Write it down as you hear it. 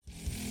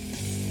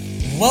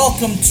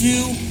Welcome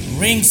to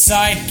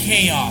Ringside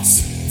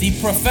Chaos, the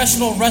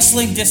professional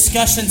wrestling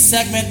discussion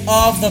segment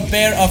of the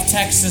Bear of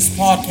Texas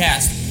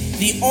podcast.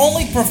 The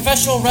only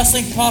professional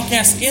wrestling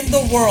podcast in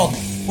the world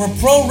where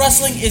pro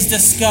wrestling is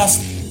discussed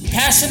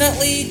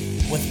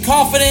passionately, with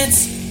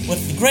confidence,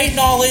 with great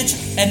knowledge,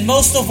 and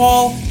most of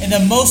all, in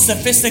the most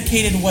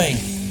sophisticated way.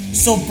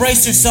 So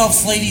brace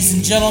yourselves, ladies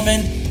and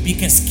gentlemen,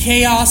 because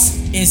chaos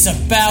is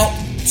about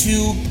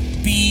to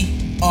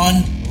be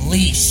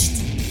unleashed.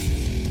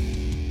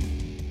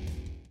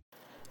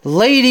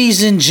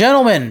 Ladies and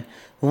gentlemen,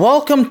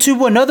 welcome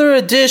to another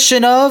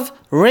edition of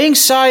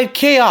Ringside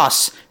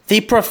Chaos,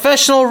 the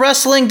professional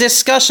wrestling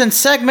discussion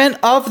segment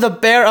of the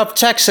Bear of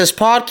Texas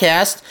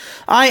podcast.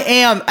 I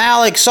am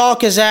Alex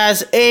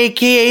Alcazaz,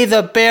 aka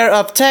the Bear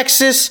of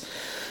Texas.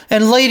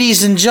 And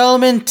ladies and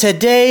gentlemen,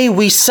 today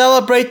we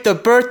celebrate the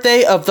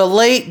birthday of the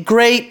late,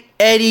 great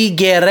Eddie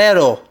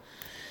Guerrero.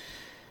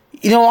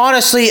 You know,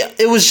 honestly,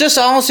 it was just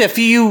a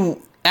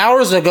few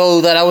hours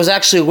ago that I was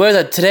actually aware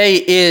that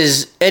today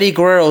is Eddie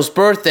Guerrero's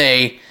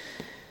birthday.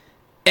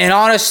 And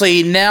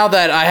honestly, now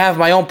that I have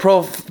my own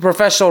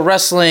professional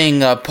wrestling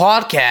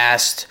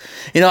podcast,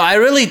 you know, I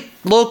really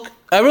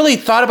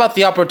thought about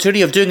the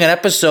opportunity of doing an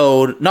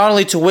episode, not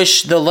only to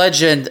wish the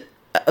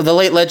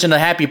late legend, a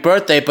happy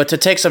birthday, but to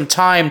take some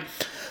time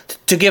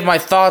to give my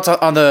thoughts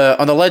on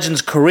the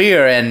legend's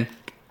career.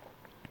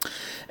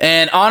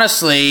 And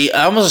honestly,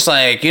 I was just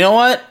like, you know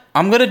what?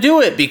 I'm going to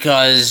do it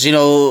because, you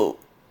know,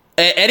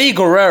 Eddie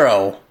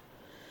Guerrero,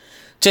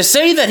 to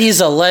say that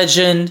he's a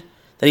legend,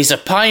 that he's a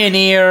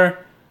pioneer,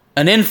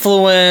 an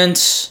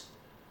influence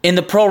in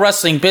the pro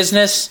wrestling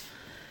business,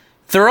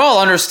 they're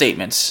all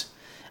understatements.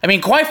 I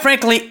mean, quite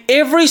frankly,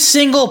 every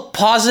single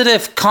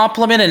positive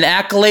compliment and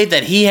accolade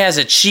that he has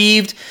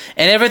achieved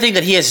and everything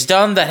that he has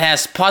done that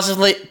has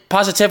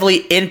positively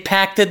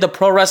impacted the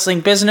pro wrestling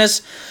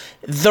business,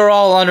 they're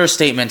all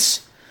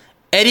understatements.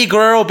 Eddie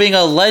Guerrero being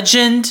a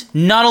legend,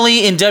 not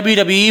only in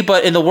WWE,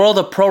 but in the world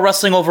of pro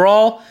wrestling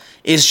overall,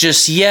 is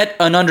just yet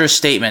an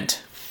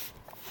understatement.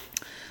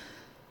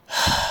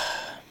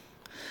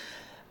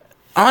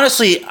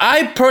 Honestly,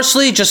 I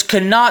personally just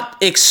cannot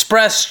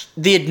express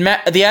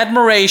the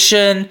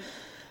admiration,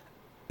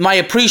 my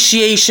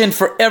appreciation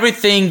for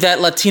everything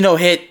that Latino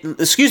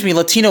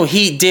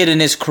Heat did in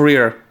his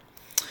career.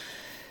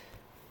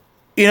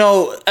 You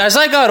know, as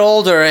I got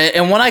older,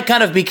 and when I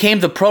kind of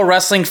became the pro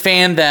wrestling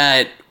fan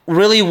that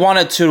really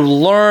wanted to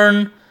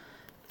learn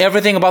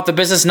everything about the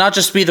business, not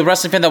just be the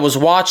wrestling fan that was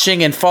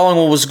watching and following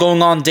what was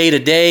going on day to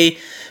day,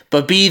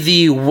 but be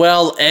the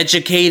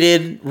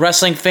well-educated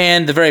wrestling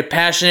fan, the very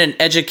passionate and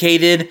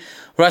educated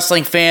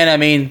wrestling fan. I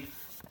mean,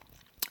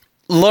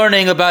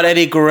 learning about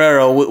Eddie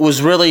Guerrero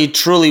was really,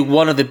 truly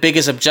one of the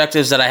biggest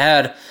objectives that I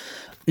had,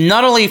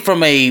 not only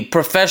from a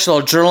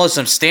professional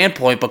journalism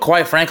standpoint, but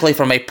quite frankly,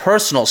 from a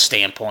personal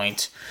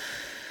standpoint.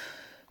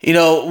 You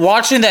know,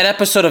 watching that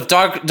episode of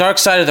Dark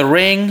Side of the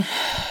Ring,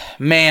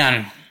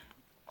 man.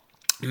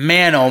 It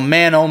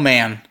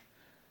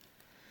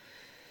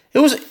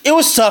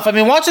was tough. I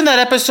mean, watching that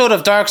episode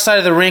of Dark Side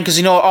of the Ring, because,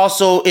 you know,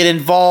 also it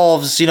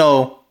involves, you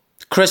know,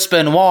 Chris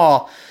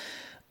Benoit.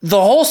 The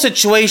whole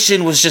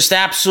situation was just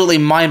absolutely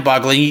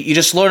mind-boggling. You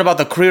just learn about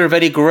the career of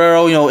Eddie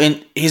Guerrero, you know,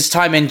 in his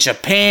time in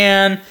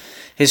Japan,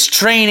 his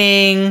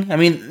training. I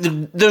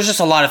mean, there's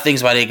just a lot of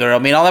things about Eddie Guerrero. I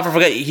mean, I'll never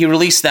forget, he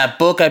released that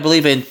book, I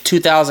believe, in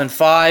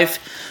 2005,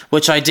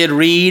 which I did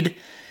read.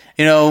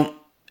 You know,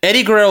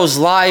 Eddie Guerrero's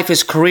life,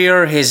 his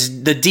career,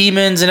 the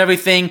demons and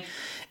everything,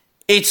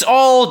 it's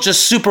all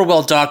just super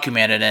well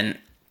documented. And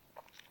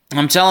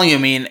I'm telling you, I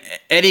mean,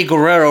 Eddie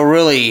Guerrero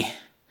really...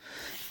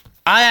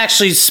 I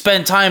actually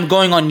spent time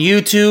going on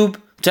YouTube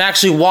to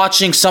actually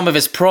watching some of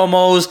his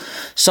promos,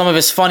 some of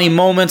his funny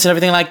moments and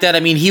everything like that.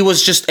 I mean, he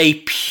was just a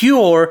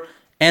pure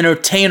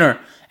entertainer.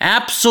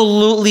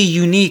 Absolutely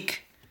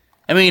unique.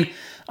 I mean,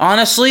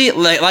 honestly,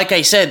 like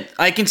I said,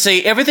 I can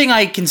say everything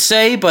I can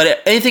say,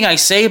 but anything I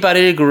say about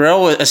Eddie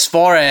Guerrero as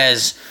far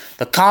as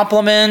the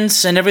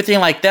compliments and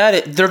everything like that,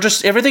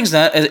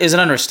 is an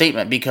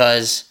understatement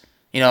because,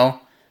 you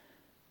know,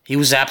 he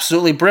was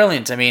absolutely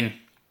brilliant. I mean,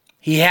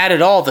 he had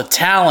it all, the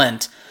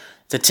talent,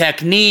 the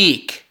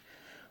technique,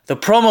 the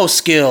promo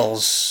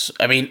skills,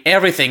 I mean,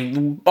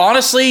 everything.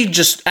 Honestly,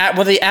 just one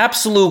of the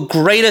absolute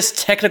greatest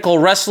technical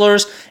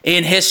wrestlers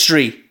in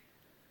history.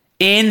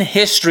 In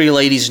history,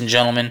 ladies and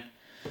gentlemen.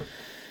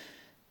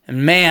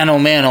 And man, oh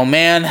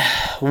man,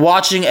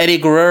 watching Eddie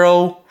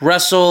Guerrero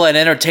wrestle and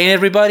entertain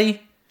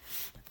everybody,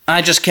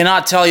 I just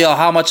cannot tell you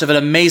how much of an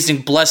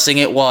amazing blessing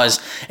it was.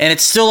 And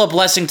it's still a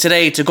blessing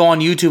today to go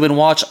on YouTube and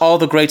watch all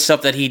the great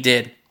stuff that he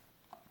did.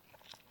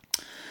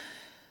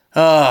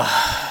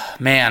 Oh,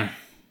 man.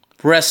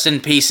 Rest in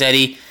peace,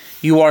 Eddie.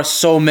 You are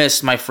so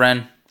missed, my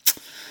friend.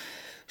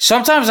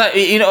 Sometimes,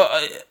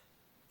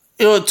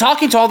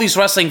 talking to all these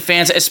wrestling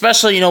fans,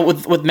 especially, you know,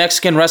 with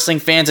Mexican wrestling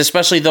fans,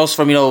 especially those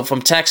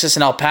from Texas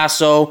and El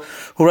Paso,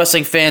 who are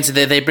wrestling fans,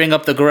 they bring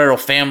up the Guerrero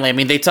family. I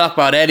mean, they talk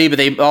about Eddie, but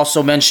they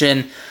also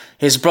mention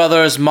his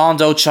brothers,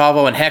 Mondo,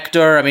 Chavo, and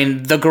Hector. I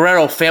mean, the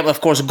Guerrero family,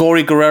 of course,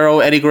 Gory Guerrero,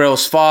 Eddie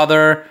Guerrero's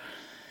father.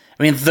 I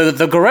I mean,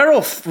 the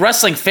Guerrero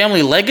wrestling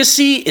family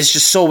legacy is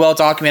just so well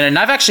documented, and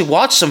I've actually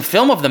watched some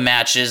film of the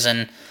matches,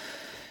 and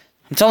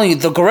I'm telling you,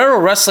 the Guerrero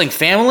wrestling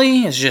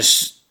family is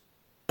just,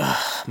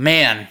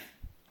 man,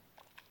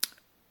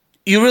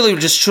 you really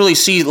just truly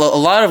see a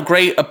lot of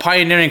great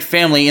pioneering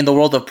family in the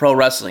world of pro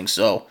wrestling.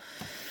 So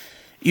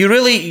you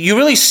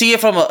really see it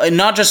from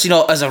not just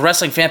as a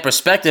wrestling fan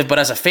perspective, but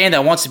as a fan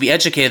that wants to be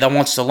educated, that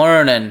wants to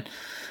learn, and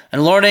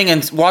learning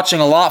and watching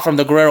a lot from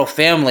the Guerrero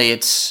family.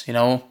 It's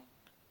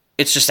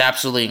it's just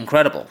absolutely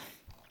incredible.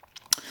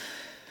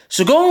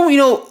 So going,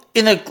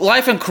 in the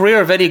life and career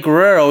of Eddie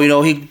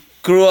Guerrero, he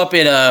grew up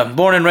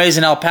born and raised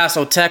in El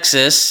Paso,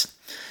 Texas.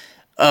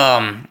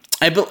 I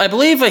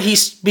believe he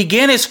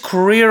began his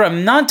career,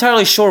 I'm not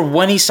entirely sure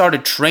when he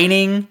started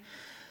training.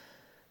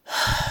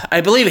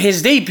 I believe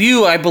his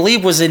debut,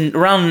 was in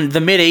around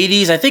the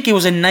mid-'80s. I think it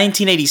was in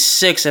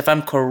 1986, if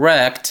I'm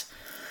correct.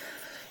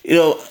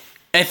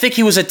 I think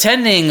he was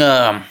attending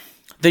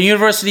the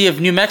University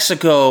of New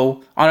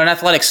Mexico on an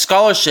athletic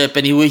scholarship,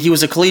 and he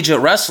was a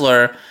collegiate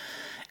wrestler.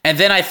 And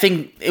then I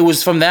think it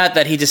was from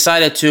that he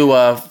decided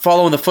to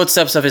follow in the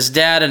footsteps of his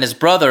dad and his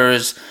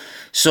brothers.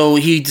 So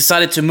he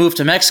decided to move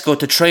to Mexico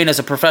to train as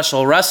a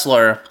professional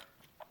wrestler.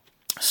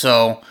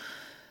 So,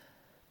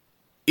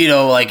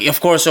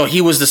 of course, so he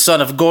was the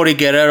son of Eddie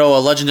Guerrero,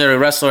 a legendary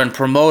wrestler and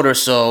promoter.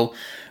 So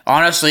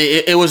honestly,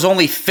 it was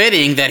only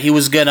fitting that he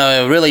was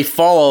gonna really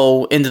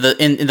follow into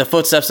in the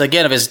footsteps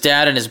again of his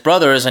dad and his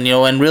brothers, and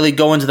and really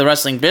go into the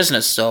wrestling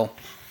business. So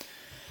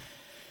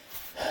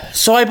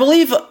I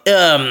believe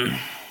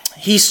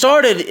he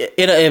started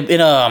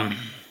in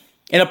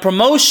a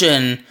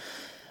promotion.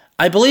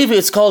 I believe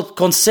it's called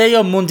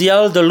Consejo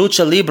Mundial de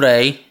Lucha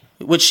Libre,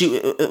 which he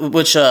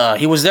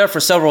was there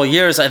for several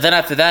years. And then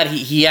after that,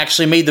 he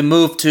actually made the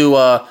move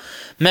to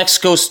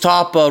Mexico's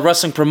top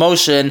wrestling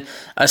promotion,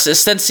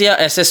 Asistencia,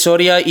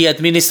 Asesoría y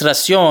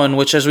Administración,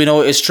 which, as we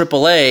know, is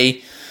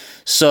AAA.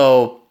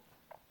 So,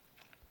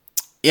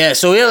 yeah,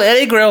 so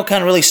Eddie Guerrero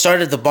kind of really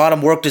started at the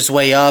bottom, worked his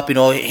way up.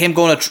 Him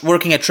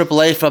working at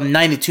AAA from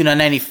 92 to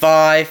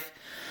 95.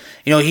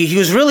 He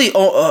was really,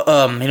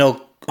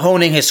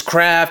 honing his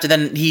craft, and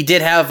then he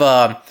did have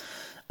a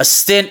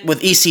stint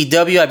with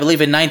ECW, I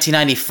believe, in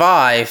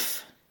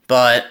 1995.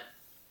 But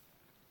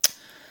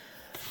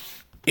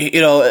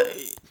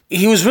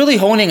he was really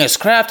honing his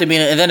craft. I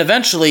mean, and then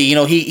eventually,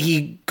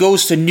 he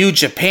goes to New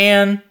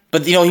Japan,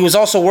 but he was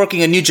also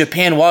working in New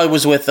Japan while he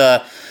was with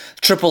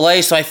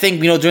AAA. So I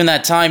think during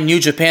that time, New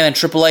Japan and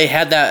AAA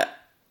had that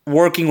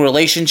working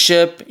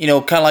relationship, kind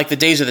of like the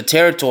days of the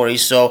territory.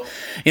 So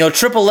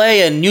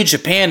AAA and New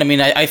Japan, I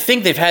mean, I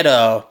think they've had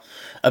a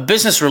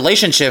business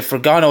relationship for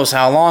God knows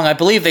how long. I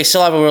believe they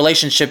still have a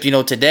relationship,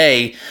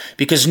 today,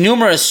 because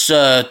numerous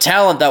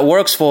talent that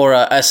works for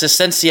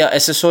Asistencia,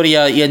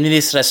 Asesoría y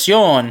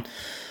Administración,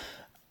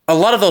 a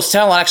lot of those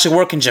talent actually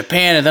work in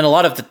Japan, and then a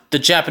lot of the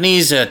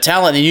Japanese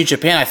talent in New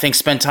Japan, I think,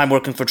 spend time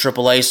working for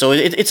AAA. So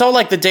it's all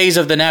like the days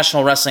of the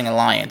National Wrestling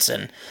Alliance,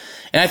 and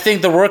I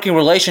think the working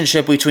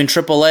relationship between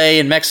AAA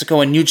and Mexico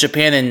and New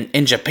Japan and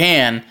in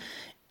Japan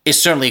is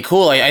certainly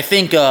cool. I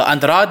think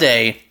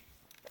Andrade,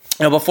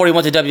 before he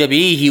went to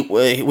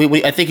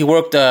WWE, I think he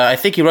worked. I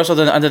think he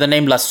wrestled under the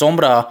name La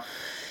Sombra.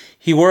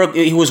 He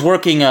was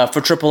working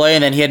for AAA,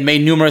 and then he had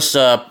made numerous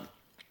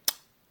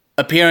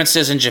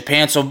appearances in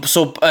Japan.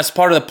 So as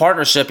part of the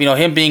partnership,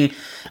 him being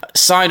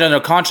signed under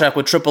contract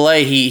with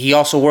AAA, he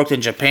also worked in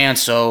Japan.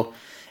 So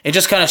it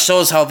just kind of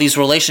shows how these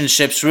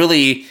relationships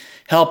really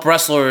help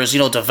wrestlers,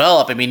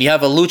 develop. I mean, you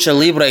have a lucha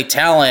libre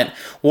talent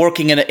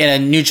working in a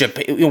New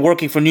Japan,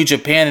 working for New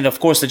Japan, and of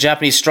course, the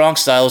Japanese strong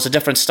style is a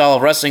different style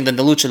of wrestling than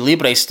the lucha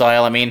libre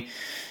style. I mean,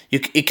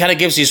 it kind of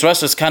gives these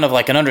wrestlers kind of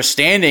like an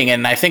understanding,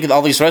 and I think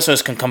all these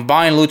wrestlers can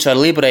combine lucha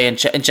libre and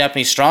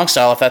Japanese strong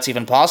style if that's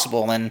even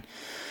possible. And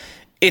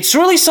it's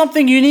really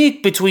something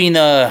unique between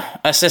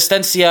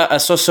Asistencia,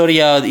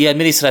 Asesoría y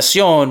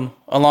Administración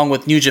along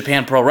with New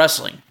Japan Pro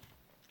Wrestling.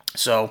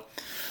 So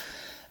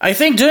I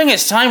think during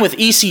his time with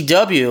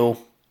ECW,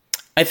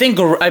 I think,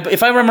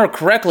 if I remember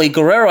correctly,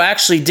 Guerrero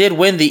actually did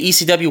win the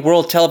ECW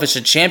World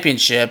Television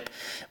Championship,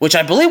 which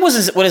I believe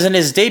was in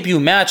his debut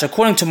match.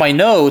 According to my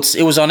notes,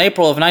 it was on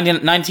April of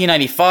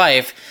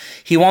 1995.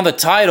 He won the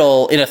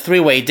title in a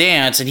three-way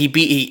dance, and he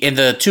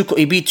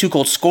beat Too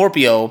Cold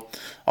Scorpio.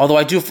 Although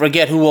I do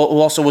forget who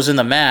also was in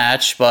the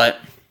match, but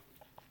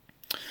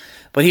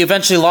he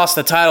eventually lost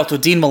the title to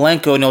Dean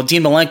Malenko.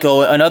 Dean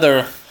Malenko,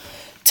 another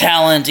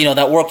talent,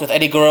 that worked with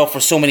Eddie Guerrero for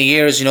so many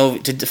years,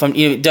 from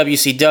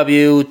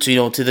WCW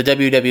to the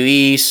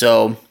WWE.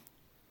 So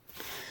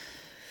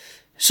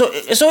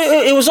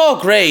it was all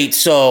great.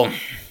 So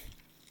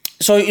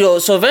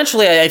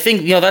eventually, I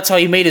think that's how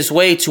he made his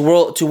way to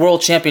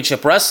World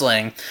Championship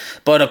Wrestling.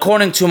 But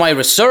according to my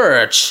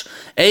research,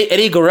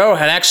 Eddie Guerrero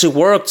had actually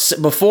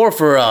worked before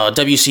for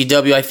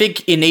WCW. I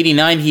think in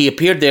 '89 he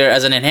appeared there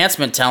as an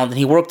enhancement talent, and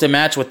he worked a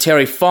match with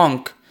Terry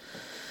Funk.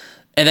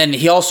 And then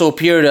he also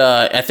appeared,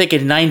 I think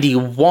in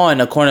 '91,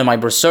 according to my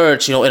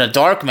research, in a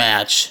dark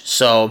match.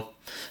 So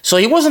So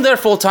he wasn't there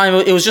full time.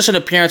 It was just an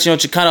appearance,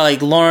 to kind of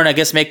like learn, I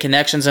guess, make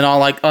connections and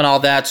all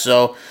that.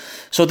 So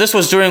this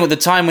was during the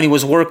time when he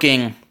was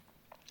working.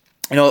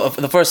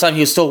 The first time he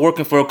was still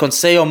working for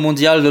Consejo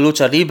Mundial de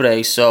Lucha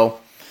Libre. So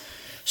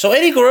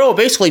Eddie Guerrero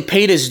basically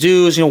paid his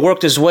dues,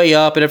 worked his way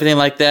up and everything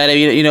like that.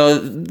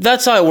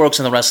 That's how it works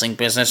in the wrestling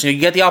business. You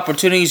get the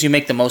opportunities, you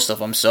make the most of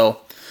them. So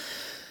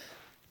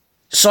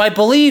I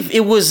believe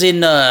it was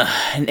in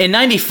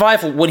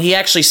 '95 when he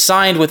actually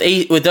signed with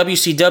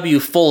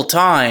WCW full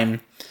time.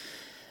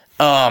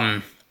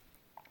 I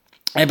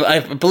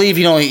believe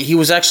he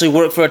was actually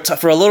worked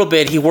for a little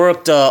bit. He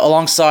worked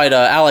alongside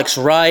Alex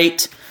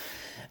Wright.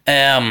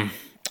 And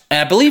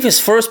I believe his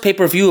first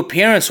pay-per-view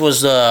appearance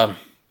was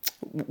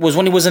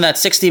when he was in that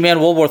 60-man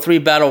World War III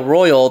Battle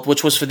Royal,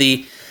 which was for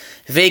the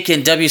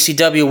vacant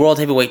WCW World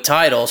Heavyweight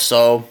title.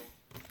 So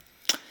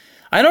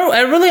I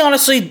really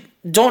honestly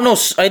don't know.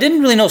 I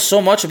didn't really know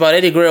so much about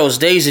Eddie Guerrero's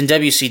days in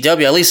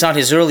WCW, at least not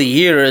his early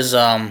years.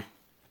 And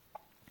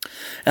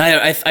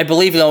I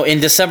believe in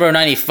December of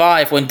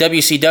 '95 when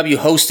WCW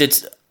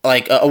hosted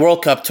like a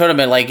World Cup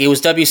tournament, like it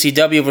was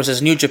WCW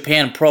versus New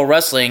Japan Pro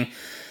Wrestling.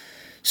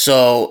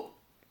 So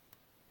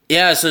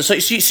yeah, so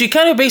you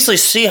kind of basically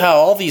see how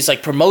all these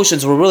like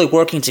promotions were really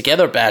working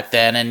together back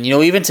then, and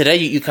even today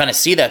you kind of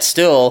see that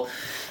still.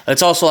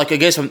 It's also like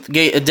again from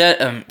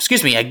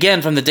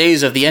the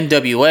days of the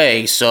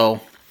NWA. So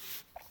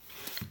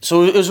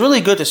it was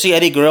really good to see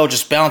Eddie Guerrero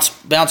just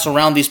bounce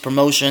around these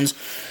promotions,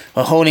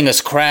 honing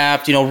his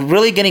craft,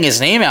 really getting his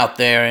name out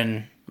there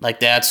and like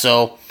that.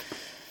 So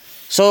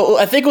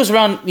I think it was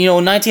around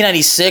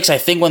 1996. I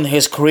think when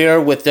his career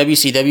with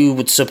WCW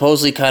would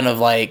supposedly kind of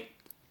like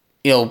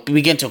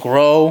begin to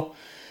grow.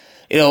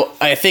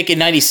 I think in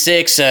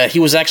 '96 he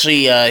was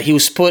actually he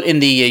was put in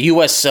the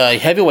U.S.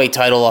 Heavyweight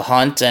title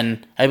hunt,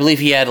 and I believe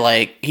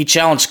he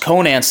challenged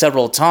Conan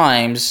several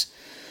times.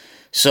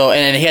 So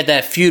and he had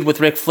that feud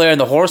with Ric Flair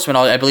and the Horsemen,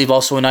 I believe,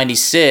 also in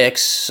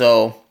 '96.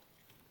 So.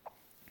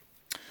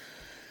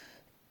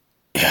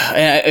 Yeah,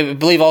 and I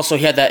believe also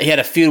he had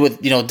a feud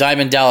with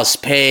Diamond Dallas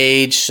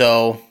Page.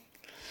 So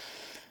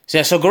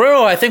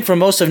Guerrero, I think for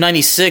most of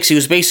 '96 he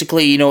was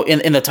basically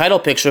in the title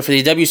picture for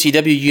the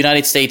WCW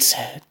United States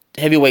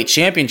Heavyweight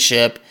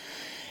Championship,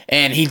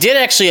 and he did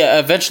actually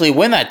eventually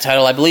win that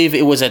title. I believe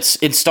it was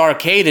in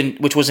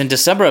Starrcade, which was in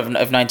December of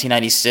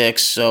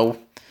 1996. So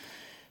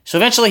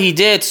eventually he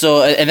did.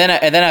 So and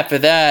then after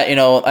that,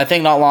 I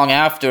think not long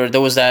after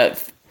there was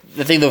that.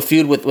 I think the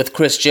feud with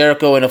Chris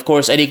Jericho, and of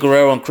course Eddie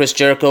Guerrero and Chris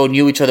Jericho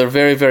knew each other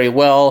very, very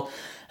well.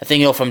 I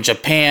think from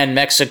Japan,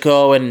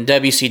 Mexico, and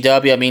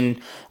WCW. I mean,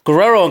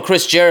 Guerrero and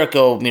Chris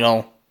Jericho,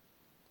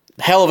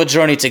 hell of a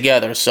journey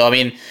together. So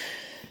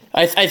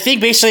I think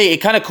basically it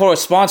kind of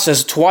corresponds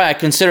as to why I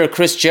consider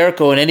Chris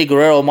Jericho and Eddie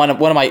Guerrero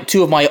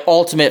two of my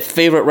ultimate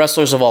favorite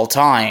wrestlers of all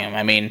time.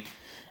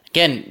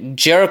 Again,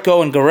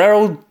 Jericho and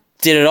Guerrero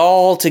did it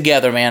all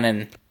together, man,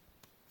 and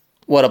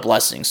what a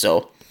blessing.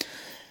 So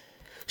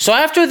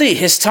after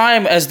his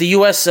time as the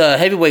U.S.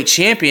 Heavyweight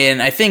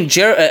Champion, I think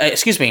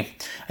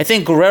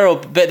Guerrero.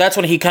 That's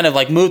when he kind of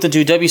like moved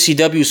into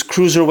WCW's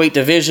Cruiserweight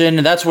division,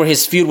 and that's where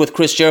his feud with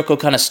Chris Jericho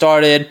kind of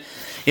started.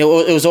 It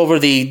was over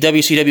the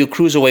WCW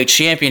Cruiserweight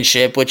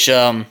Championship, which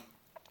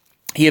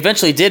he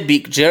eventually did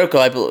beat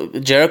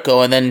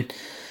Jericho, and then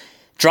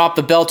dropped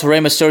the belt to Rey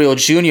Mysterio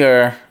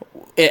Jr.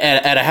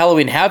 at a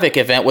Halloween Havoc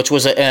event, which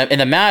was in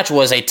the match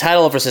was a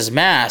title versus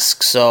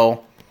mask.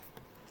 So.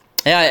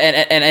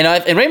 Yeah,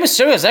 and Rey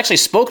Mysterio has actually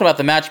spoken about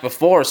the match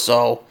before,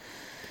 so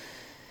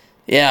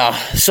yeah,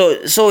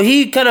 so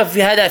he kind of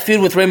had that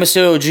feud with Rey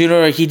Mysterio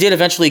Jr. He did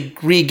eventually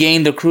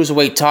regain the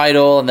Cruiserweight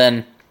title, and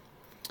then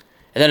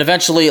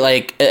eventually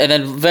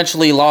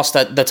lost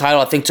the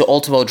title, I think, to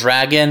Ultimo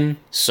Dragon.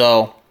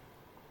 So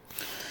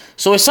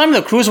his time in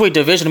the Cruiserweight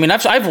division,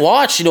 I've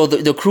watched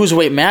the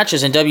Cruiserweight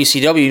matches in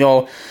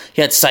WCW.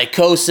 He had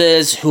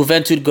Psychosis,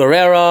 Juventud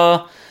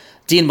Guerrera,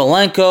 Dean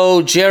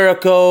Malenko,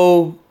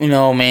 Jericho,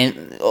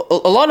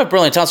 a lot of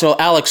brilliant talent. So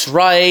Alex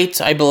Wright,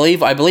 I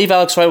believe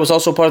Alex Wright was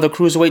also part of the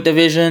Cruiserweight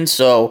division.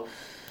 So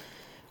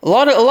a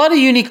lot of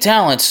unique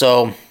talent.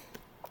 So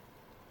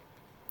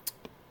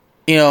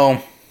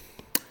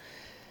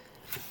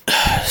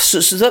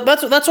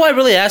that's why I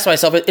really asked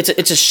myself.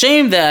 It's a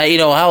shame that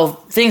how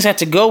things had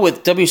to go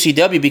with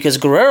WCW, because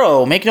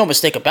Guerrero, make no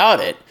mistake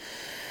about it,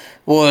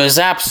 was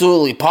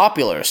absolutely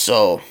popular.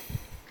 So.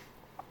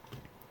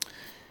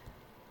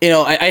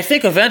 I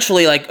think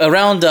eventually, like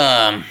around,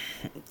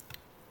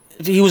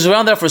 he was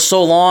around there for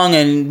so long,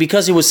 and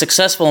because he was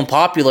successful and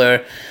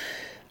popular,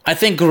 I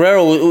think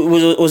Guerrero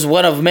was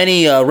one of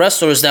many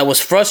wrestlers that was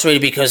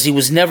frustrated because he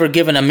was never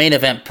given a main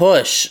event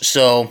push.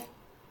 So,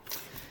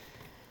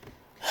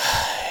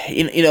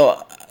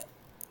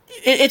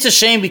 it's a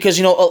shame because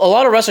a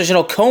lot of wrestlers,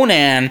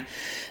 Conan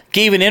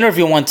gave an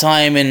interview one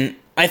time, and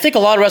I think a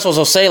lot of wrestlers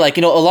will say, like,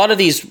 a lot of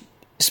these,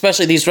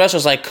 especially these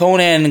wrestlers like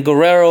Conan,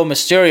 Guerrero,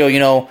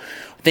 Mysterio,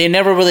 they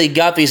never really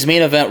got these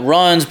main event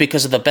runs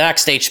because of the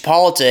backstage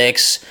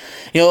politics.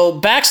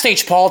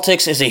 Backstage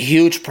politics is a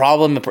huge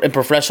problem in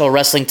professional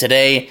wrestling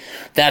today.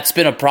 That's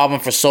been a problem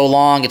for so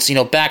long. It's,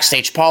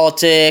 backstage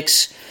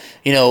politics,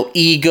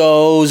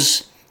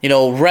 egos,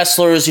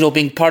 wrestlers,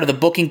 being part of the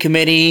booking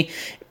committee,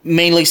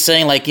 mainly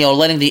saying,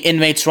 letting the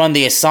inmates run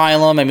the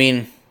asylum. I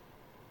mean,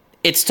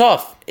 it's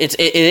tough. It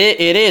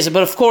is.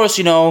 But of course,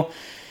 you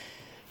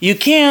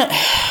can't.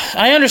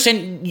 I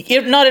understand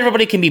not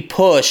everybody can be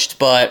pushed,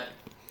 but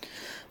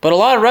a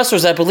lot of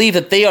wrestlers that believe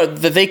that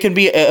they can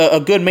be a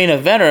good main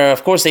eventer,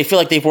 of course, they feel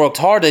like they've worked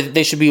hard.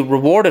 They should be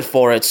rewarded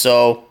for it.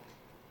 So,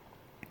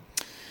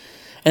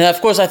 and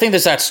of course, I think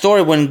there's that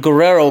story when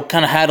Guerrero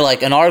kind of had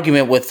an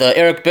argument with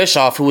Eric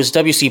Bischoff, who was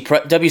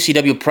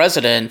WCW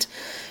president.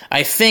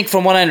 I think,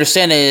 from what I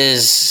understand,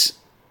 is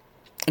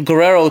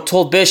Guerrero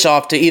told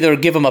Bischoff to either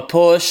give him a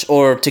push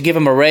or to give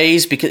him a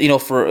raise because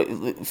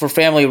for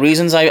family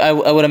reasons. I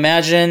would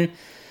imagine,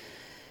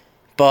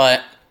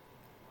 but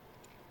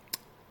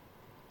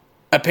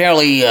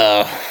apparently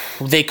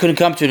they couldn't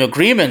come to an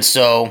agreement.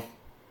 So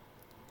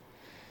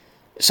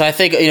I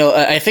think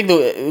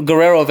the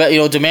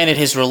Guerrero demanded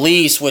his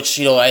release, which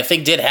I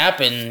think did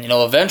happen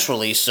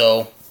eventually.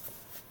 So.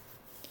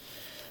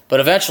 But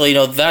eventually,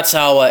 that's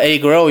how Eddie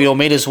Guerrero,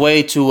 made his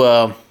way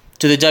to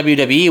the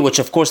WWE, which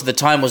of course at the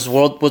time was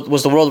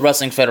the World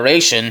Wrestling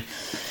Federation.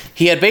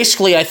 He had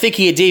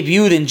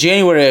debuted in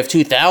January of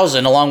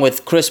 2000 along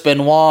with Chris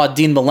Benoit,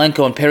 Dean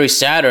Malenko, and Perry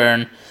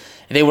Saturn.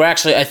 They were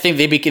actually, I think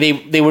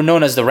they were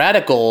known as the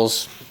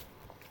Radicals,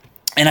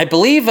 and I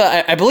believe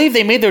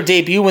they made their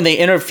debut when they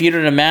interfered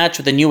in a match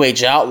with the New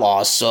Age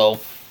Outlaws. So.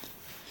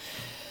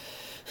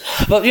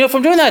 But,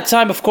 from during that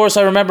time, of course,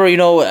 I remember,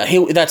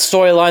 that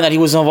storyline that he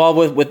was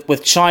involved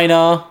with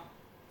China,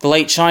 the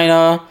late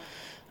China.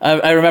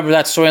 I remember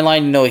that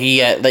storyline. He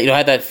had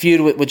that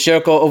feud with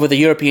Jericho over the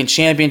European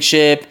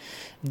Championship.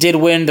 Did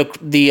win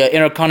the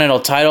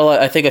Intercontinental title,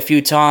 I think, a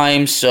few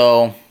times.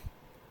 So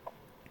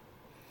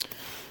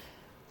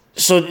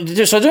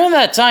during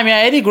that time,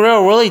 Eddie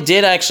Guerrero really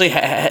did actually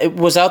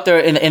was out there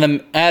in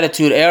an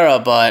Attitude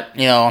Era, but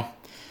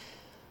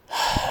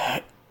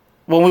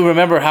when we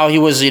remember how he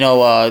was,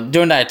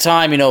 during that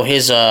time,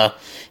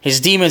 his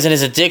demons and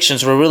his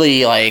addictions were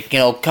really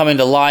coming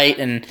to light.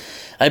 And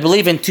I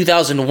believe in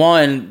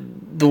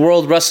 2001, the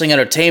World Wrestling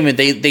Entertainment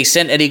they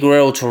sent Eddie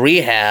Guerrero to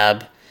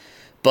rehab,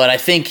 but I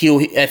think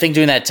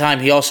during that time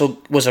he also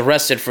was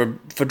arrested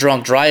for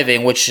drunk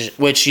driving, which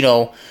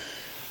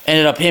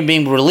ended up him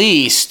being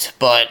released.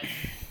 But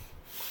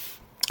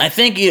I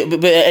think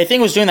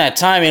it was during that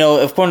time,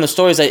 according to the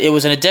stories, that it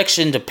was an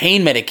addiction to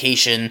pain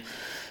medication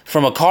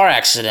from a car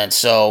accident.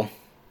 So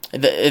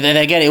then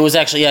again, it was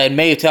actually in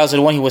May of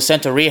 2001 he was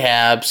sent to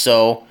rehab.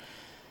 So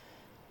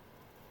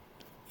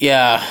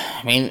yeah,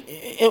 I mean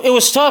it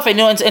was tough.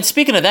 And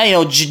speaking of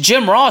that,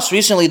 Jim Ross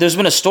recently, there's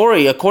been a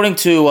story according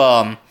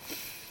to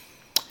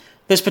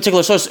this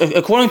particular source,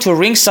 according to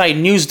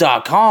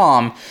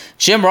RingsideNews.com,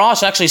 Jim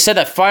Ross actually said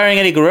that firing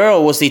Eddie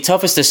Guerrero was the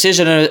toughest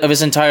decision of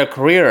his entire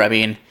career. I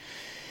mean,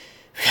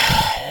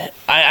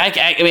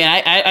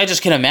 I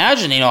just can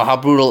imagine how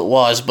brutal it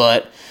was,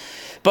 but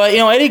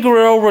Eddie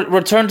Guerrero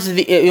returned to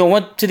the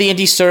went to the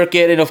indie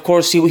circuit, and of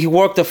course he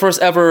worked the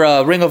first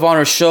ever Ring of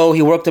Honor show.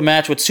 He worked a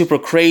match with Super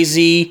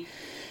Crazy,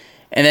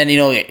 and then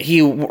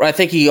I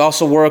think he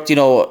also worked a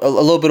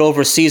little bit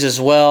overseas as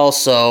well.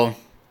 So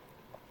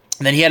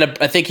and then he had a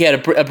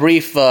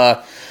brief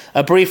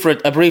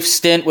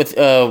stint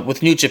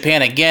with New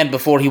Japan again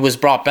before he was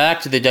brought back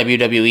to the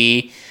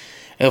WWE.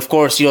 And of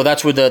course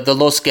that's where the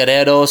Los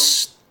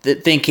Guerreros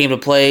thing came to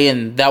play,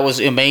 and that was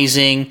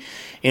amazing.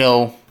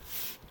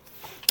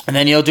 And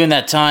then, during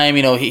that time,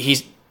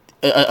 he's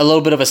a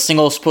little bit of a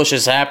singles push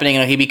is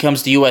happening. He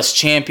becomes the U.S.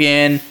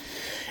 champion,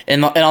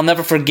 and I'll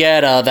never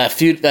forget that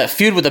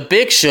feud with the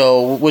Big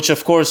Show, which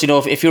of course,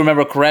 if you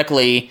remember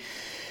correctly,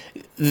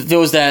 there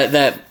was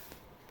that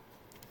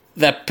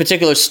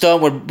particular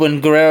stunt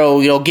when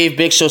Guerrero, gave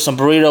Big Show some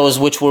burritos,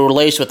 which were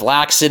laced with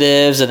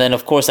laxatives, and then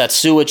of course that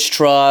sewage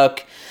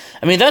truck.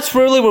 I mean, that's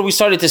really where we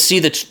started to see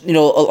a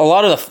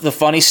lot of the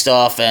funny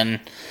stuff.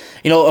 And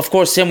of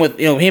course,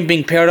 him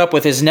being paired up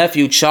with his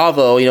nephew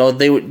Chavo,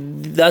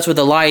 that's where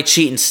the lie,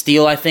 cheat, and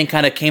steal, I think,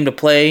 kind of came to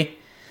play.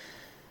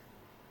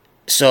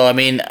 So I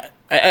mean,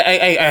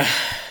 I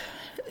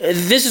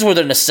this is where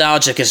the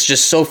nostalgic is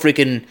just so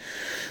freaking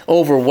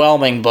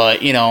overwhelming.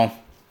 But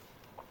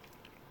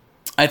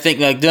I think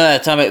during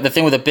that time, the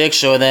thing with the Big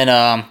Show, then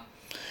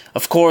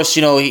of course,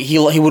 he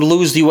would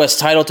lose the U.S.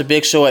 title to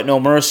Big Show at No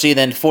Mercy.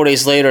 Then 4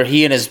 days later,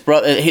 he and his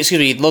brother,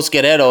 Los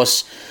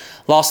Guerreros,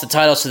 lost the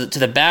titles to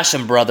the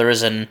Basham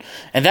brothers, and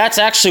that's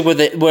actually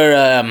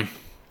where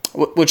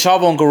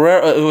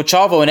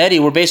Chavo and Eddie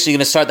were basically going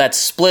to start that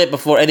split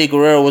before Eddie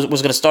Guerrero was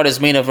going to start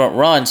his main event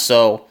run.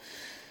 So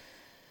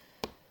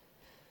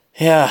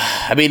yeah,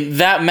 I mean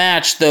that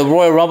match, the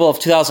Royal Rumble of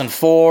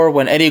 2004,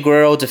 when Eddie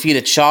Guerrero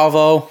defeated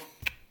Chavo,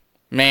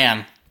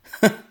 man,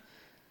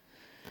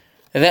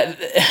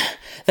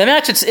 the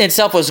match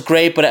itself was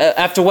great, but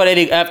after what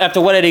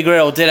Eddie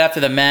Guerrero did after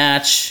the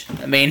match,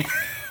 I mean,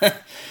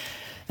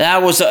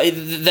 that was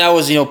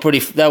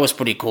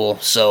pretty cool.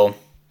 So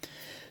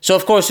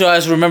of course,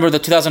 as you remember the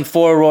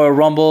 2004 Royal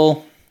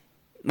Rumble,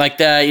 like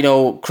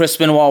that, Chris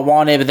Benoit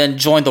won it, but then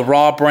joined the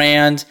Raw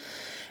brand.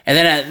 And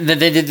then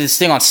they did this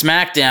thing on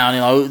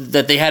SmackDown,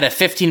 that they had a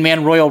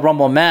 15-man Royal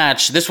Rumble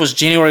match. This was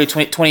January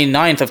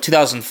 29th of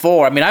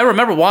 2004. I mean, I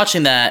remember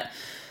watching that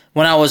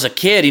when I was a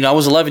kid. I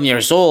was 11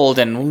 years old,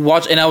 and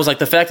I was like,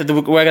 the fact that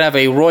we're going to have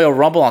a Royal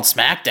Rumble on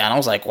SmackDown, I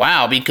was like,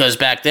 wow, because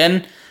back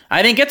then,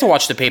 I didn't get to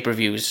watch the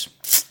pay-per-views.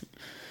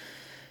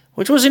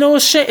 Which was,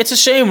 it's a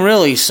shame,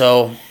 really,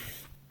 so,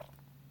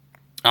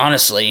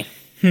 honestly.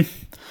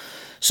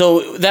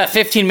 So that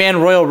 15-man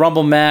Royal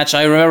Rumble match,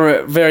 I remember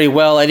it very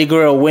well. Eddie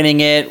Guerrero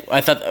winning it.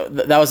 I thought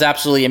that was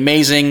absolutely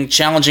amazing.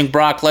 Challenging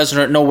Brock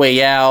Lesnar at No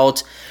Way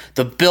Out.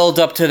 The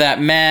build-up to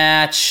that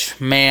match,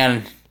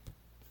 man.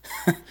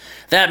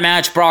 That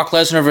match, Brock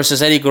Lesnar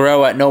versus Eddie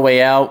Guerrero at No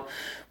Way Out,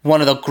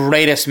 one of the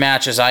greatest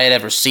matches I had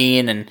ever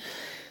seen. And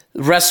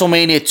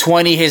WrestleMania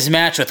 20, his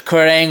match with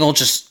Kurt Angle,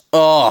 just,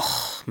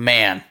 oh,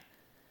 man.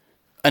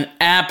 An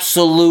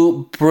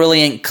absolute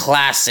brilliant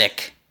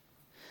classic.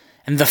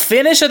 And the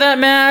finish of that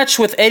match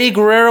with Eddie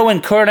Guerrero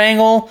and Kurt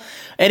Angle,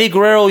 Eddie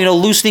Guerrero,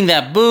 loosening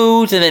that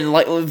boot, and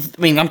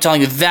then, I'm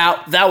telling you,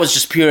 that was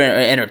just pure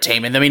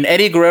entertainment. I mean,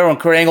 Eddie Guerrero and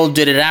Kurt Angle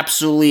did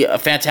a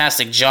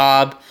fantastic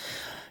job.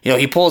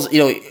 He pulls,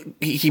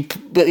 he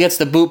gets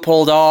the boot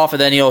pulled off, and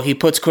then, he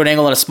puts Kurt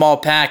Angle in a small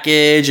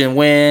package and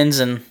wins,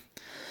 and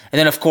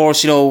then, of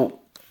course,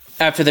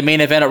 after the main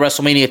event at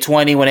WrestleMania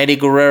 20, when Eddie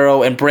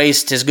Guerrero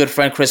embraced his good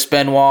friend Chris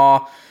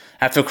Benoit,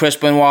 after Chris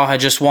Benoit had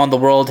just won the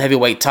World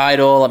Heavyweight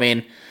title. I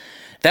mean,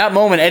 that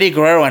moment, Eddie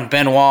Guerrero and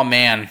Benoit,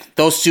 man,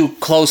 those two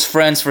close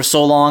friends for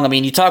so long. I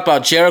mean, you talk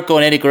about Jericho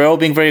and Eddie Guerrero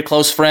being very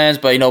close friends,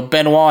 but,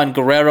 Benoit and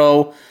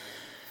Guerrero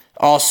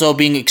also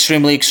being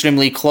extremely,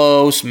 extremely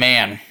close.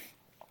 Man,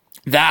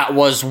 that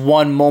was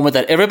one moment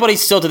that everybody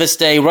still to this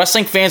day,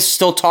 wrestling fans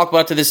still talk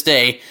about to this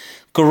day.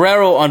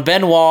 Guerrero and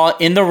Benoit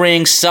in the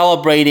ring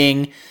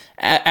celebrating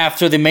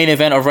after the main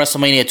event of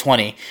WrestleMania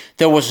 20.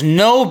 There was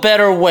no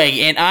better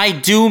way, and I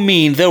do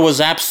mean there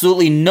was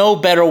absolutely no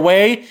better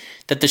way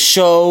that the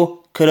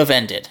show could have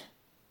ended.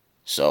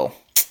 So,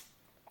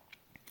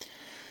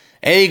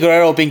 Eddie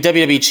Guerrero being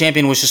WWE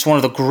Champion was just one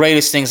of the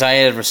greatest things I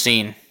had ever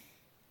seen.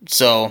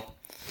 So,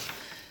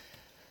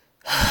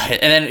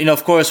 and then,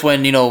 of course,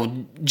 when,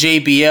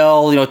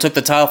 JBL, took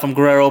the title from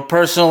Guerrero,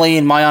 personally,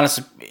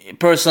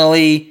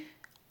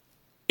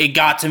 it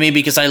got to me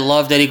because I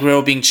loved Eddie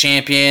Guerrero being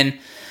champion.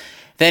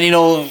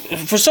 Then,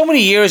 for so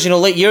many years,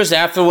 late years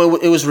after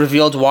it was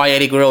revealed why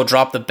Eddie Guerrero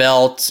dropped the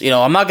belt,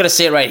 I'm not going to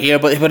say it right here,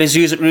 but his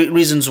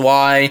reasons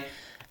why,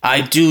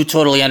 I do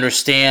totally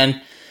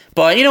understand.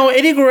 But,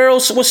 Eddie Guerrero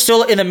was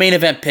still in the main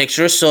event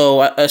picture,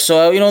 so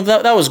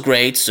that was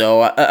great,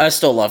 so I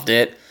still loved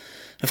it.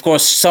 Of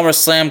course,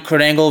 SummerSlam,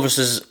 Kurt Angle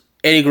versus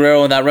Eddie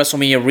Guerrero in that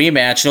WrestleMania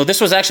rematch. This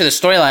was actually the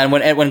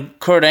storyline when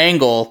Kurt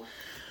Angle,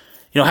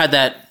 had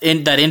that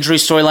injury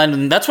storyline,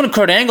 and that's when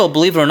Kurt Angle,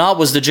 believe it or not,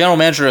 was the general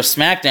manager of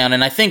SmackDown.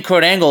 And I think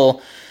Kurt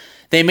Angle,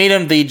 they made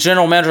him the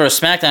general manager of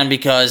SmackDown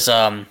because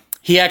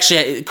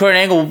Kurt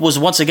Angle was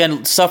once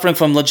again suffering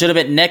from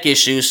legitimate neck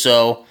issues.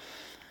 So,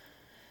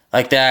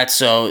 like that.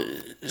 So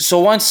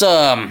once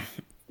I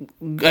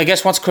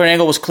guess once Kurt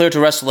Angle was cleared to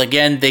wrestle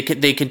again, they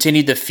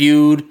continued the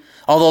feud.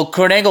 Although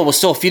Kurt Angle was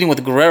still feuding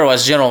with Guerrero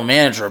as general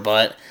manager,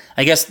 but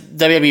I guess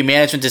WWE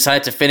management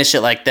decided to finish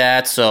it like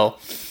that. So,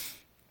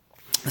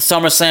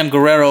 SummerSlam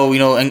Guerrero,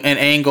 and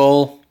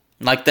Angle,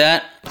 like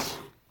that.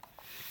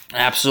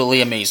 Absolutely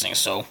amazing.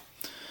 So,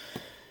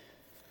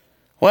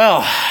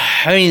 well,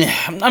 I mean,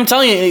 I'm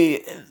telling you,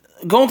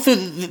 going through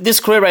this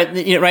career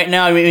right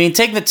now, I mean,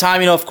 taking the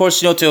time, of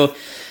course, to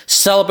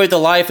celebrate the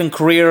life and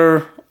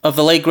career of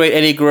the late, great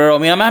Eddie Guerrero. I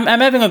mean, I'm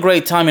having a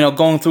great time,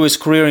 going through his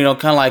career,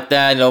 kind of like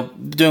that,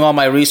 doing all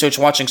my research,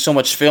 watching so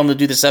much film to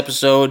do this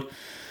episode.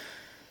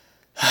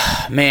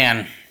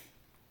 Man.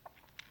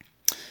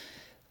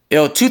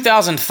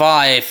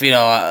 2005,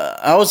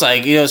 I was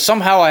like,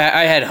 somehow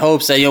I had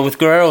hopes that, with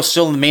Guerrero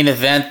still in the main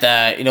event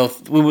that,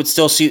 we would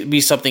still be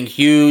something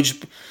huge.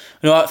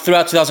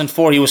 Throughout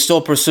 2004, he was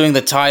still pursuing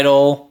the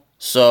title.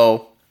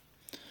 So,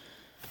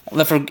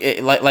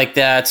 like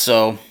that.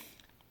 So,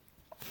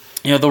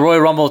 the Royal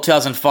Rumble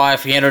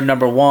 2005, he entered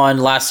number 1,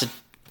 lasted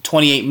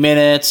 28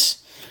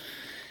 minutes.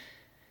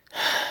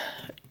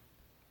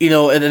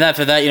 And then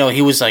after that,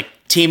 he was like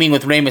teaming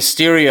with Rey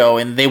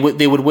Mysterio, and they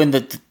would win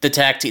the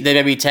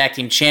WWE Tag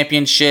Team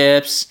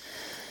Championships.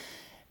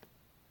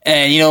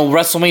 And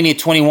WrestleMania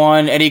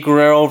 21, Eddie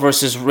Guerrero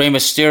versus Rey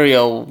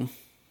Mysterio,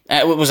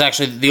 was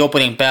actually the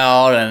opening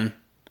bout, and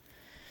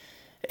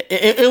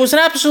it was an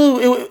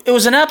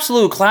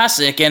absolute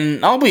classic.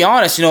 And I'll be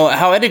honest,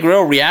 how Eddie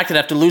Guerrero reacted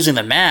after losing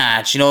the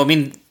match. I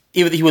mean,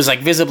 he was like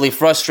visibly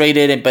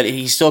frustrated, but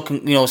he still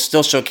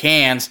shook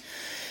hands.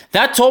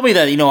 That told me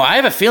that, I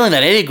have a feeling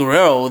that Eddie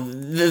Guerrero,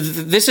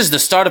 this is the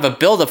start of a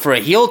build-up for a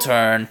heel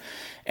turn.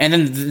 And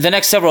then the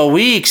next several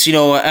weeks,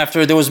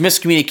 after there was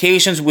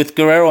miscommunications with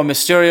Guerrero and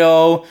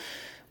Mysterio,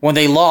 when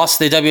they lost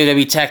the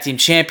WWE Tag Team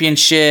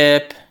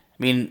Championship,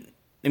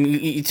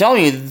 you tell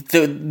me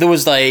there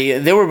was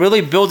they were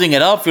really building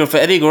it up for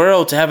Eddie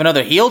Guerrero to have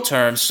another heel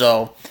turn.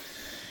 So,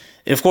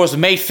 of course,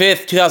 May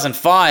 5th,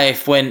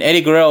 2005, when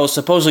Eddie Guerrero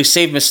supposedly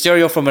saved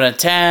Mysterio from an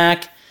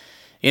attack,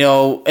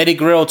 Eddie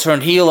Guerrero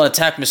turned heel and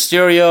attacked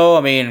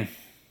Mysterio.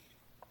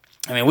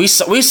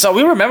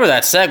 We remember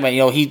that segment.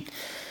 He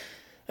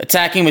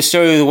attacking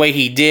Mysterio the way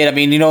he did.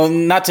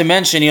 Not to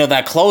mention,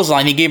 that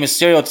clothesline he gave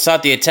Mysterio to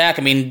start the attack.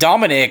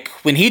 Dominic,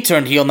 when he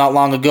turned heel not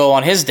long ago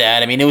on his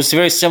dad, it was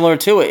very similar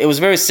to it. It was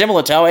very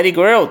similar to how Eddie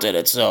Guerrero did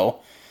it, so.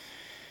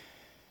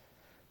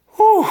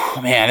 Whew,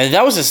 man,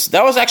 that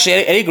was actually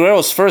Eddie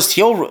Guerrero's first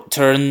heel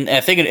turn, I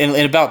think,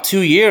 in about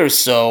 2 years,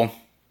 so.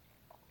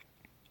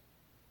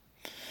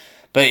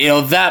 But,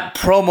 that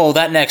promo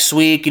that next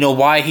week,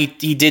 why he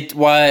did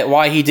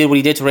what he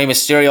did to Rey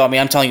Mysterio,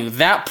 I'm telling you,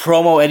 that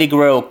promo Eddie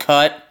Guerrero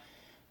cut,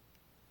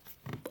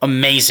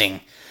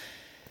 amazing.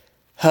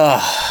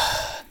 But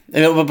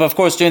of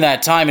course, during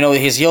that time,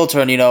 his heel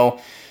turn, the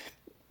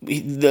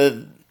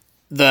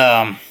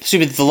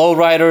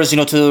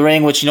lowriders, to the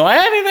ring, which,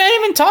 I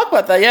didn't even talk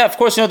about that. Yeah, of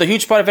course, the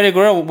huge part of Eddie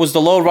Guerrero was the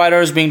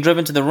lowriders being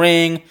driven to the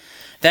ring.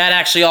 That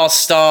actually all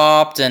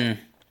stopped, and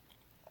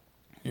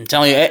I'm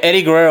telling you,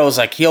 Eddie Guerrero's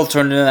heel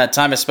turn in that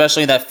time,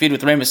 especially that feud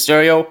with Rey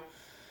Mysterio.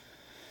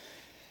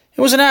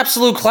 It was an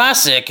absolute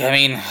classic.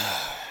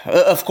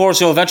 Of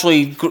course,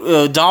 eventually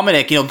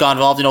Dominic, got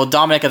involved.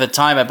 Dominic at the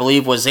time, I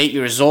believe, was 8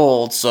 years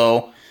old.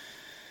 So,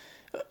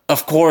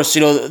 of course,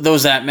 there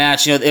was that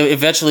match. It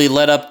eventually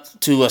led up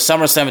to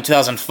SummerSlam in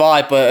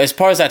 2005. But as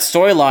far as that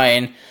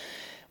storyline,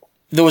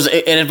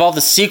 it involved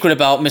a secret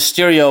about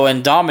Mysterio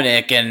and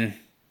Dominic, and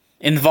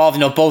involved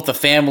both the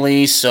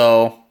families.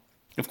 So,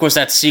 of course,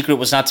 that secret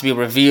was not to be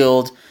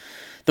revealed.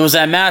 There was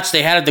that match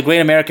they had at the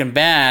Great American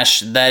Bash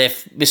that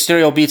if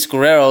Mysterio beats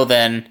Guerrero,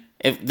 then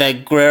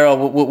Guerrero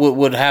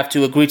would have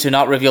to agree to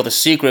not reveal the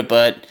secret,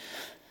 but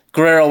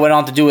Guerrero went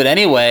on to do it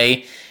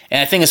anyway.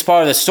 And I think as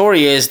part of the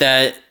story is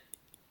that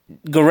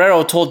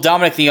Guerrero told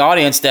Dominic, the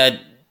audience, that,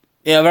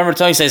 I remember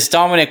telling, he says,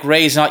 Dominic,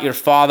 Rey's not your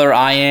father,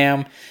 I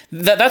am.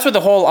 That's what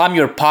the whole I'm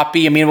your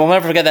papi, we'll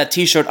never forget that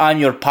t-shirt, I'm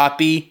your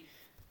papi,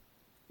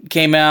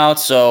 came out.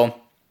 So,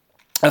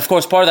 of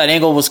course, part of that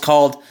angle was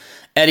called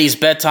Eddie's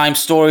Bedtime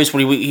Stories,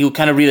 where he would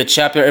kind of read a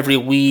chapter every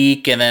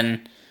week, and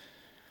then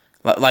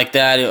like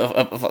that,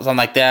 something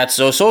like that.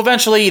 So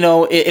eventually,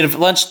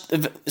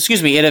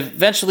 it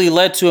eventually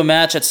led to a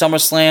match at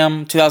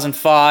SummerSlam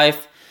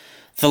 2005.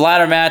 The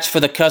ladder match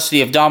for the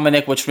custody of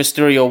Dominic, which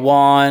Mysterio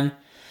won.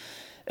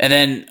 And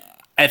then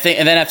after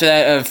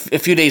that, a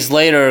few days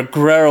later,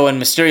 Guerrero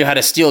and Mysterio had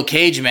a steel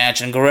cage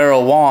match, and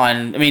Guerrero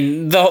won.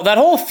 That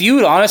whole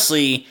feud,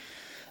 honestly,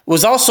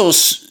 was also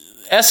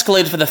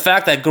escalated for the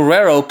fact that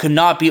Guerrero could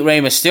not beat Rey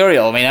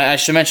Mysterio. I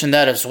should mention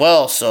that as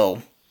well,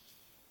 so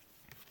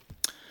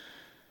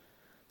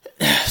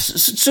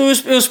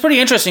it was pretty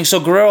interesting.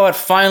 So Guerrero had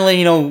finally,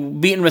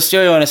 beaten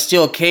Mysterio in a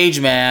steel cage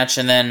match,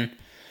 and then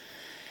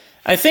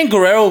I think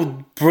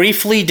Guerrero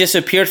briefly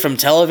disappeared from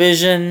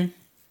television,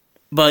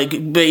 but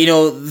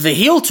the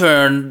heel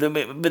turn,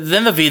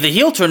 the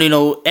heel turn,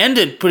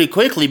 ended pretty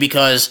quickly,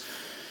 because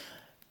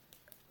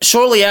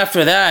shortly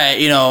after that,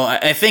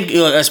 I think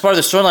as part of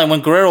the storyline,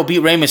 when Guerrero beat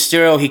Rey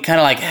Mysterio, he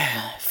kind of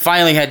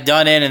finally had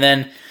done it, and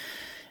then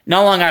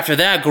not long after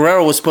that,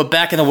 Guerrero was put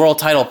back in the world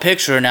title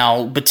picture.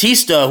 Now,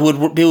 Batista, who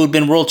had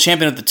been world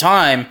champion at the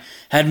time,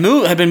 had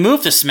been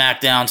moved to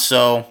SmackDown.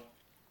 So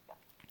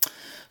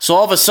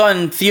all of a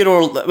sudden,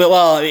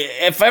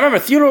 if I remember,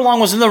 Theodore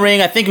Long was in the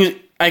ring. I think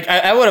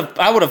I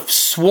would have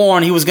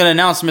sworn he was going to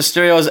announce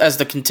Mysterio as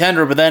the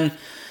contender, but then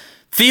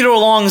Theodore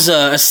Long's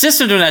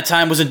assistant during that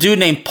time was a dude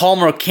named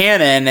Palmer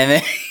Cannon, and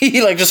then he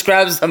just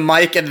grabs the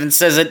mic and then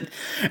says it,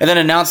 and then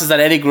announces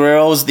that Eddie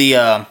Guerrero's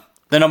the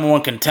number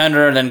one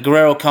contender, and then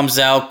Guerrero comes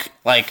out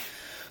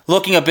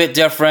looking a bit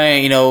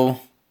different,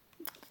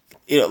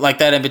 like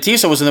that. And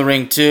Batista was in the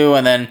ring too,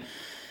 and then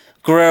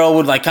Guerrero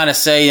would kind of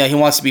say he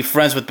wants to be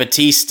friends with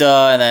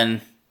Batista, and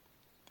then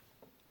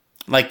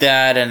like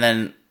that, and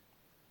then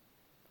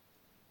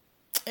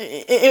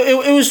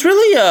it was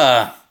really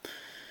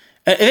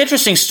an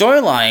interesting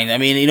storyline.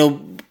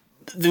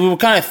 We were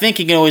kind of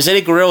thinking, is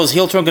Eddie Guerrero's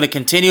heel turn going to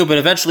continue? But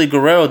eventually,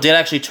 Guerrero did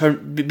actually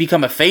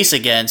become a face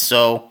again.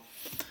 So,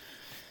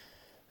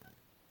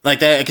 like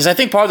that, because I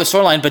think part of the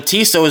storyline,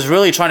 Batista was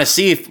really trying to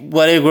see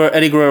what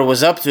Eddie Guerrero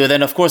was up to. And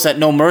then, of course, at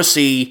No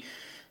Mercy,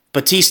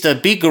 Batista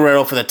beat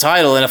Guerrero for the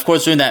title. And, of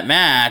course, during that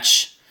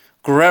match,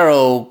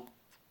 Guerrero,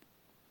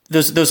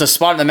 there's a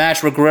spot in the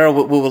match where Guerrero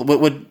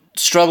would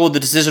struggle with the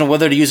decision of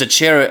whether to use a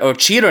chair or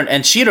cheat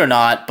or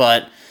not.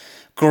 But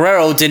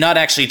Guerrero did not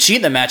actually cheat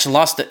in the match and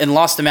lost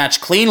the match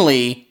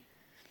cleanly,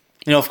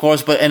 of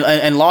course, but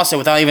and lost it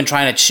without even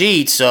trying to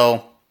cheat.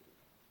 So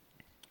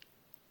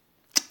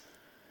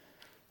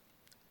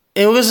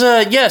it was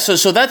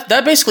So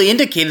that basically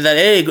indicated that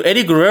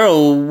Eddie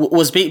Guerrero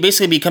was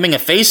basically becoming a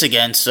face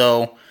again.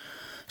 So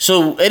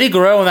So Eddie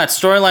Guerrero in that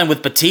storyline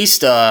with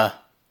Batista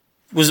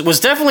was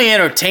definitely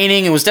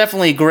entertaining. It was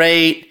definitely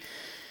great,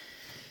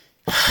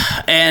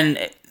 and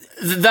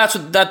that's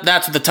what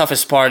the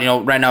toughest part,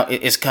 right now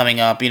is coming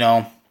up.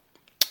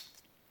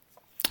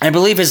 I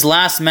believe his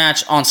last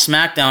match on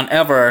SmackDown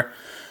ever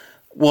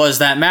was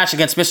that match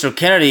against Mr.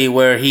 Kennedy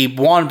where he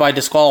won by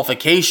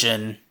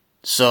disqualification.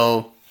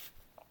 So,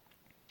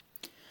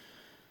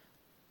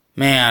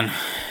 man.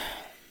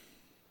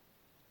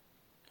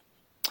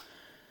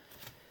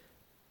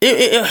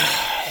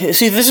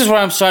 See, this is where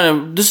I'm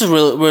starting to. This is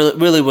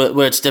really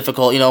where it's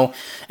difficult.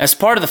 As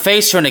part of the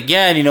face turn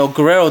again,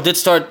 Guerrero did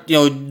start,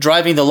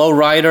 driving the low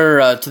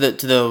rider to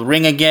the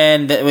ring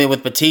again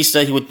with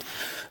Batista. He would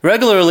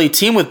regularly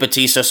team with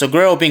Batista, so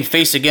Guerrero being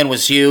face again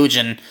was huge.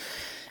 And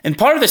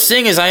part of this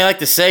thing, as I like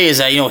to say, is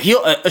that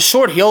a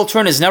short heel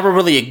turn is never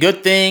really a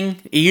good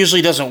thing. It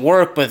usually doesn't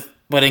work, but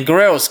in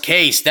Guerrero's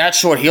case, that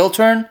short heel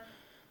turn,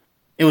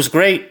 it was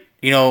great.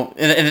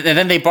 And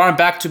then they brought him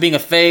back to being a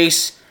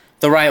face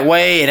the right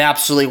way. It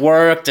absolutely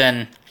worked,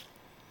 and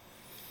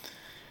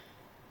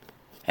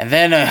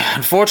then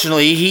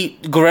unfortunately,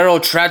 Guerrero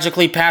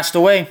tragically passed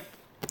away.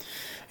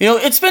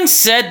 It's been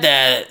said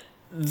that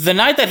the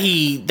night that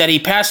he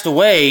passed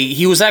away,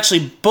 he was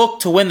actually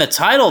booked to win the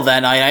title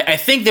that night. I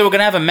think they were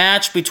gonna have a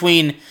match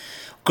between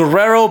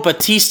Guerrero,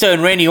 Batista,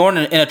 and Randy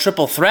Orton in a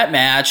triple threat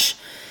match,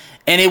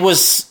 and it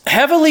was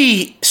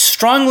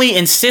strongly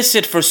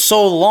insisted for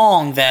so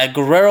long that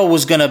Guerrero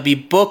was gonna be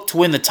booked to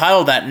win the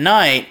title that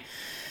night.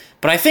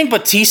 But I think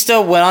Batista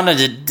went on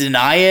to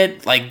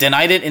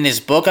denied it in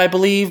his book, I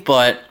believe.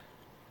 But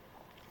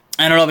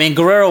I don't know.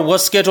 Guerrero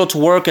was scheduled to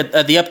work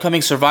at the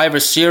upcoming Survivor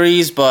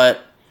Series,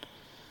 but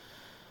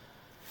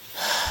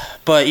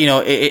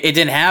it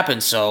didn't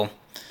happen. So,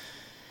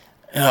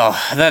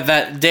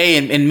 that day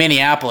in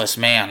Minneapolis,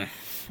 man.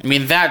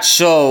 That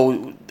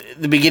show,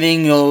 the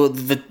beginning,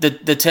 the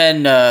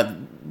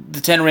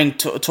 10 ring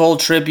toll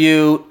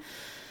tribute.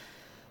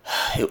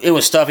 It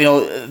was tough,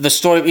 the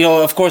story,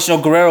 of course,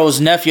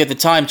 Guerrero's nephew at the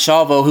time,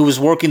 Chavo, who was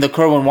working the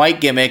Kerwin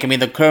White gimmick.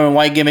 The Kerwin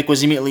White gimmick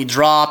was immediately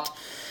dropped.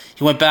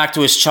 He went back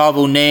to his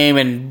Chavo name,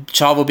 and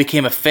Chavo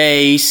became a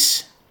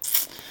face.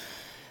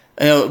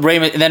 Then Rey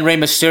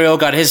Mysterio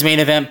got his main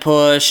event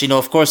push.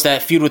 Of course,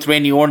 that feud with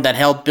Randy Orton that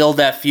helped build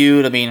that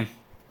feud.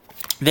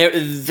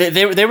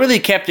 They really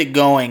kept it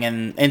going,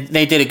 and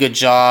they did a good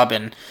job.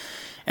 And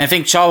I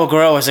think Chavo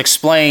Guerrero has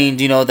explained,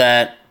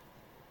 that.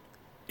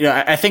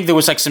 I think there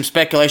was some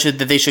speculation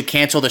that they should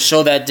cancel the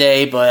show that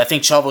day, but I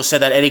think Chavo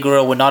said that Eddie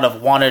Guerrero would not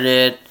have wanted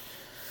it.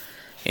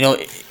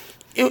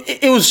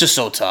 It was just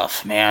so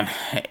tough, man.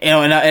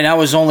 And I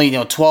was only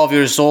 12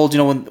 years old,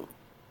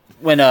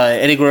 when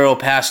Eddie Guerrero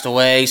passed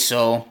away.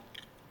 So,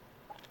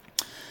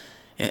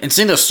 and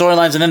seeing those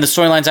storylines, and then the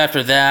storylines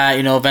after that,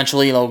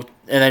 eventually, and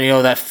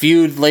then that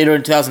feud later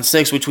in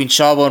 2006 between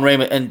Chavo and Rey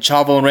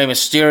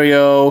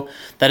Mysterio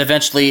that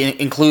eventually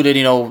included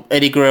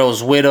Eddie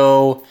Guerrero's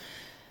widow.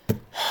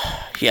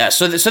 Yeah,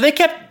 so they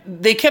kept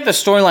the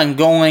storyline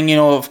going.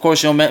 Of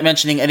course,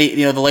 mentioning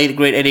Eddie, the late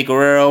great Eddie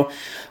Guerrero.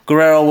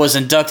 Guerrero was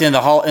inducted in the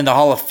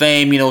Hall of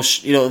Fame.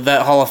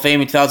 That Hall of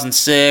Fame in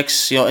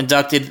 2006.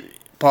 Inducted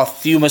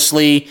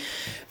posthumously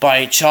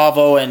by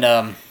Chavo and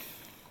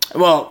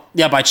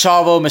by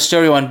Chavo,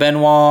 Mysterio, and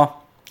Benoit.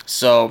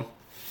 So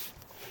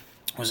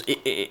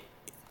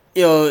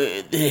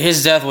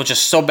his death was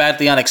just so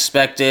badly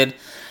unexpected.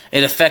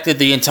 It affected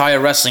the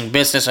entire wrestling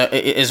business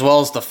as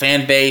well as the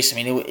fan base.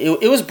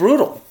 It was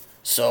brutal.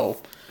 So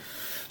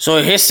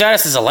his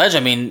status as a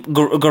legend.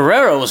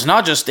 Guerrero is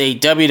not just a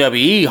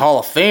WWE Hall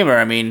of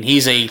Famer.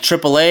 He's a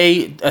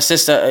AAA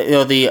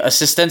the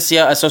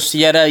Asistencia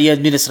Asociada y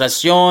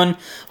Administración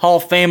Hall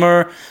of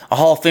Famer, a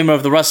Hall of Famer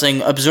of the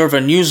Wrestling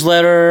Observer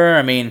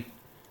newsletter.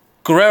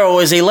 Guerrero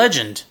is a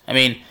legend.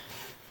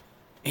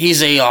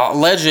 He's a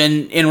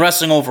legend in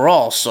wrestling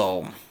overall.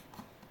 So.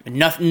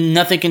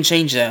 Nothing can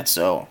change that,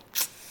 so.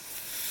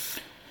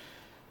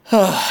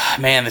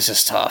 Man, this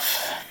is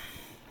tough.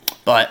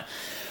 But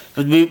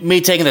me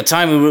taking the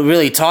time to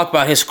really talk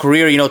about his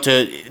career,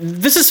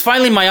 this is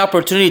finally my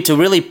opportunity to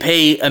really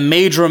pay a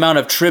major amount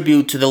of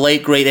tribute to the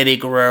late, great Eddie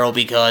Guerrero,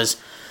 because,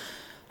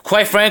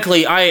 quite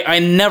frankly, I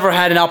never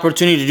had an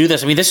opportunity to do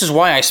this. This is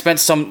why I spent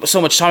so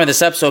much time in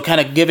this episode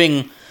kind of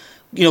giving...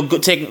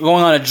 going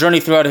on a journey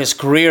throughout his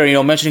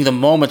career, mentioning the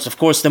moments, of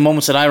course, the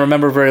moments that I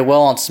remember very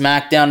well on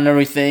SmackDown and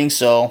everything,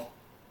 so...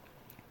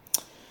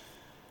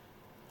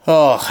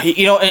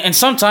 and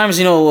sometimes,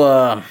 speaking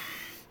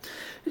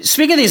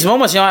of these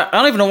moments, I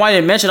don't even know why I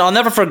didn't mention it. I'll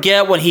never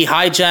forget when he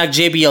hijacked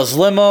JBL's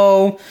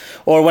limo,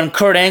 or when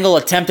Kurt Angle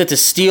attempted to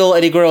steal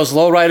Eddie Guerrero's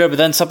lowrider, but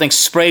then something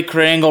sprayed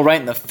Kurt Angle right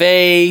in the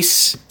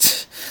face.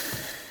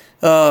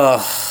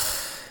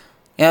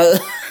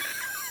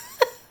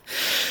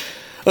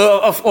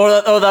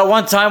 Or that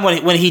one time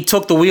when he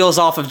took the wheels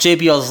off of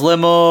JBL's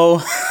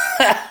limo.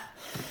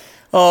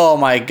 Oh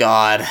my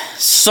God.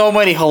 So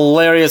many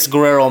hilarious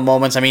Guerrero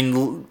moments.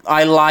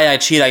 I lie, I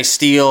cheat, I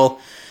steal.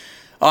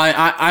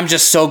 I'm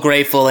just so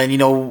grateful.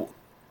 And,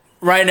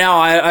 right now,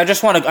 I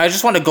just want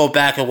to go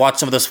back and watch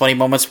some of those funny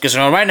moments because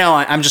right now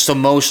I'm just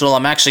emotional.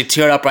 I'm actually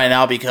teared up right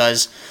now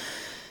because,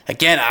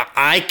 again,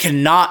 I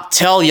cannot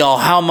tell y'all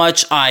how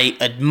much I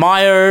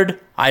admired,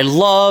 I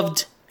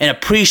loved, and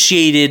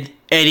appreciated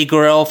Eddie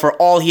Guerrero for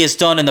all he has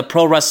done in the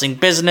pro wrestling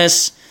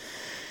business.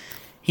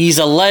 He's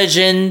a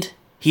legend.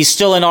 He's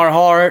still in our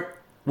heart.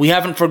 We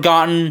haven't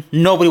forgotten.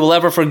 Nobody will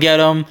ever forget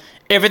him.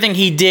 Everything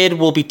he did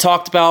will be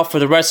talked about for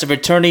the rest of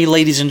eternity,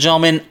 ladies and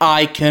gentlemen,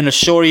 I can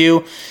assure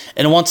you.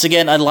 And once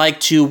again, I'd like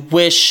to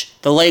wish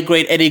the late,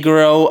 great Eddie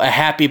Guerrero a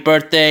happy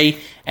birthday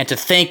and to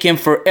thank him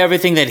for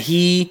everything that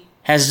he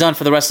has done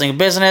for the wrestling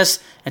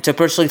business and to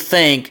personally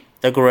thank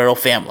the Guerrero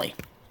family.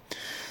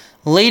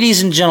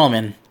 Ladies and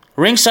gentlemen,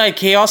 Ringside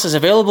Chaos is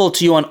available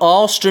to you on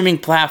all streaming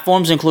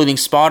platforms, including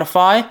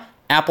Spotify,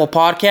 Apple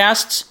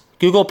Podcasts,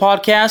 Google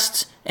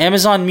Podcasts,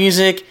 Amazon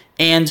Music,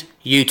 and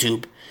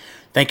YouTube.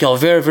 Thank y'all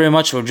very, very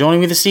much for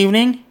joining me this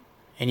evening,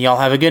 and y'all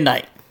have a good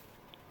night.